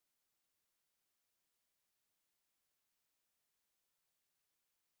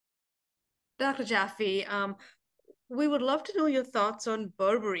Dr. Jaffe, we would love to know your thoughts on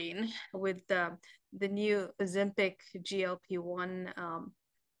berberine with the new Ozempic GLP-1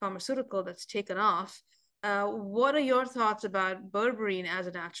 pharmaceutical that's taken off. What are your thoughts about berberine as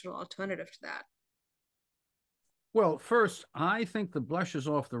a natural alternative to that? Well, first, I think the blushes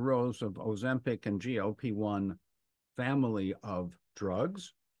off the rose of Ozempic and GLP-1 family of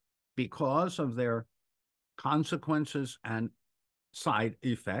drugs because of their consequences and side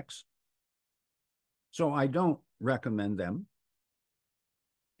effects. So I don't recommend them.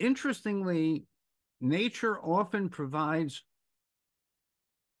 Interestingly, nature often provides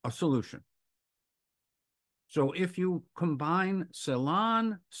a solution. So if you combine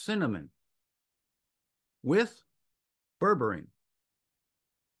Ceylon cinnamon with berberine,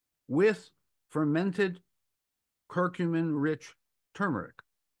 with fermented curcumin-rich turmeric,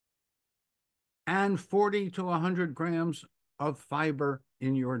 and 40 to 100 grams of fiber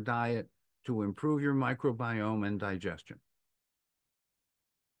in your diet to improve your microbiome and digestion.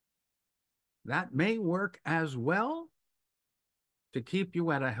 That may work as well to keep you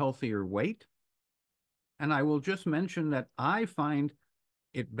at a healthier weight. And I will just mention that I find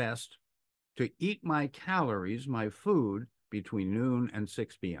it best to eat my calories, my food, between noon and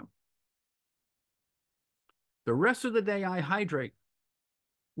 6 p.m. The rest of the day, I hydrate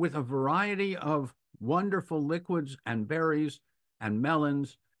with a variety of wonderful liquids and berries and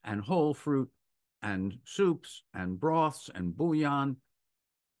melons and whole fruit and soups and broths and bouillon,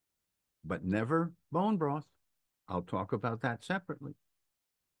 but never bone broth. I'll talk about that separately.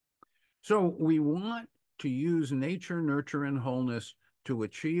 So we want to use nature, nurture, and wholeness to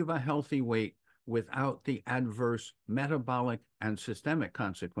achieve a healthy weight without the adverse metabolic and systemic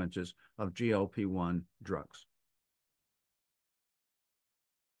consequences of GLP-1 drugs.